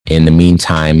In the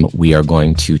meantime, we are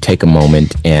going to take a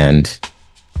moment and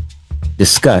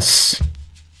discuss,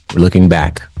 we're looking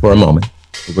back for a moment.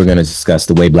 We're going to discuss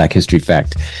the Way Black History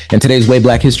Fact. And today's Way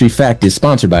Black History Fact is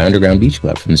sponsored by Underground Beach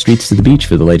Club. From the streets to the beach,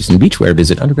 for the latest in beachwear,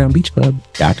 visit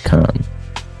undergroundbeachclub.com.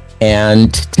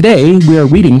 And today we are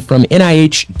reading from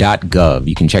nih.gov.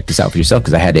 You can check this out for yourself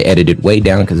because I had to edit it way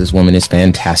down because this woman is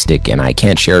fantastic and I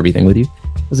can't share everything with you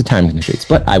because of time constraints.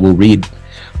 But I will read.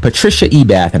 Patricia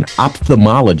Ebath, an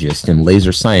ophthalmologist and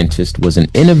laser scientist, was an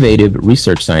innovative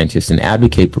research scientist and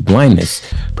advocate for blindness,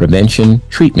 prevention,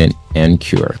 treatment, and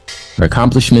cure. Her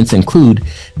accomplishments include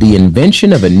the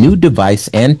invention of a new device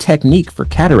and technique for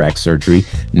cataract surgery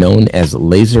known as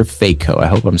laser phaco. I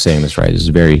hope I'm saying this right. This is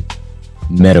very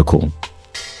medical.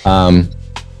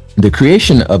 The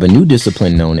creation of a new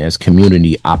discipline known as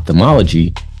community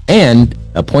ophthalmology, and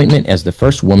appointment as the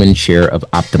first woman chair of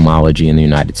ophthalmology in the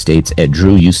United States at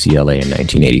Drew UCLA in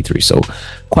 1983. So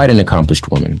quite an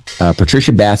accomplished woman.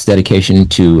 Patricia Bath's dedication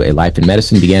to a life in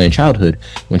medicine began in childhood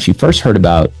when she first heard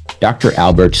about Dr.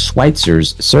 Albert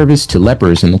Schweitzer's service to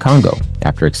lepers in the Congo.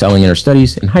 After excelling in her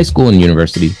studies in high school and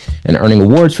university and earning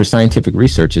awards for scientific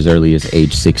research as early as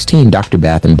age 16, Dr.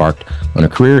 Bath embarked on a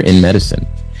career in medicine.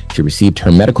 She received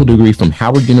her medical degree from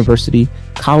Howard University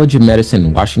College of Medicine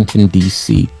in Washington,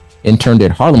 D.C., interned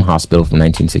at Harlem Hospital from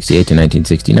 1968 to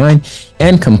 1969,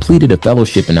 and completed a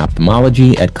fellowship in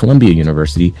ophthalmology at Columbia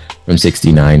University from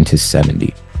 69 to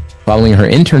 70. Following her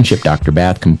internship, Dr.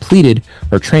 Bath completed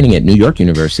her training at New York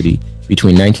University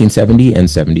between 1970 and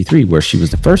 73, where she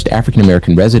was the first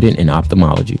African-American resident in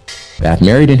ophthalmology. Bath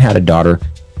married and had a daughter,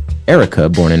 Erica,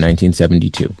 born in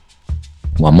 1972.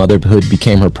 While motherhood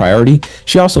became her priority,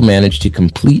 she also managed to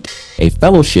complete a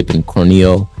fellowship in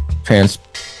corneal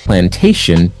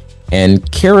transplantation and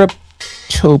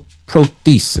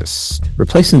keratoprothesis,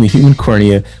 replacing the human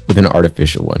cornea with an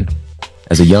artificial one.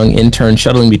 As a young intern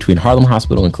shuttling between Harlem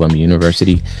Hospital and Columbia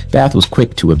University, Bath was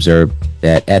quick to observe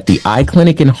that at the eye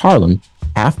clinic in Harlem,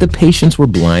 half the patients were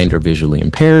blind or visually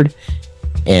impaired,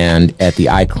 and at the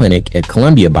eye clinic at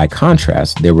Columbia, by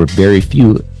contrast, there were very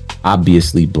few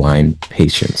obviously blind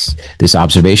patients. This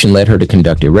observation led her to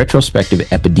conduct a retrospective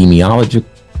epidemiological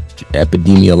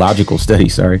study,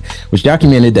 which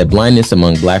documented that blindness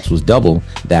among blacks was double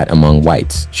that among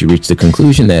whites. She reached the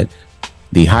conclusion that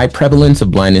the high prevalence of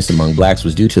blindness among blacks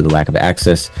was due to the lack of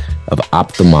access of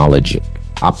ophthalmologic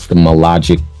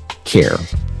care.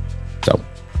 So,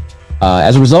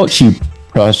 as a result, she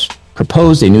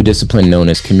proposed a new discipline known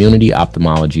as community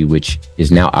ophthalmology, which is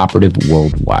now operative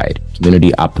worldwide.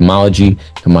 Community ophthalmology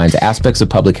combines aspects of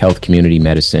public health, community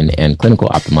medicine, and clinical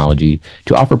ophthalmology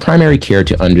to offer primary care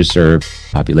to underserved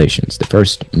populations. The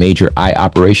first major eye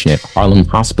operation at Harlem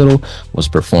Hospital was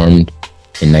performed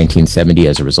in 1970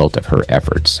 as a result of her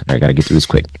efforts. I gotta get through this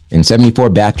quick. In 74,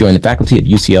 Bath joined the faculty at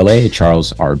UCLA at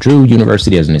Charles R. Drew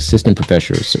University as an assistant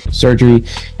professor of surgery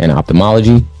and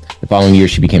ophthalmology. The following year,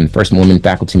 she became the first woman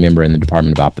faculty member in the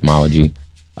Department of Ophthalmology.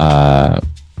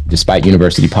 Despite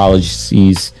university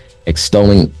policies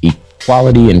extolling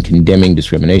equality and condemning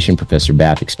discrimination, Professor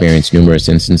Bath experienced numerous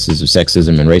instances of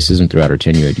sexism and racism throughout her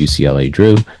tenure at UCLA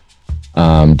Drew.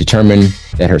 Determined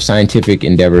that her scientific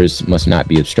endeavors must not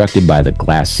be obstructed by the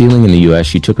glass ceiling in the U.S.,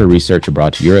 she took her research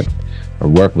abroad to Europe. Her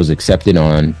work was accepted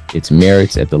on its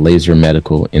merits at the Laser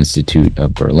Medical Institute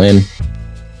of Berlin,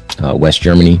 West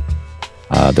Germany,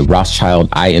 the Rothschild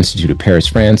Eye Institute of Paris,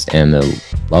 France, and the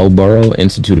Loughborough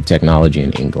Institute of Technology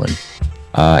in England.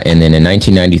 And then in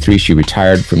 1993, she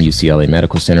retired from UCLA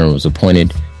Medical Center and was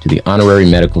appointed to the honorary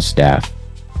medical staff.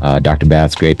 Dr.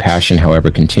 Bath's great passion,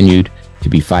 however, continued to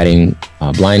be fighting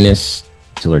blindness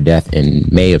till her death in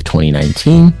May of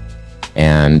 2019.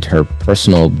 And her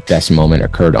personal best moment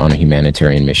occurred on a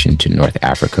humanitarian mission to North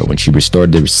Africa when she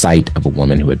restored the sight of a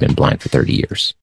woman who had been blind for 30 years.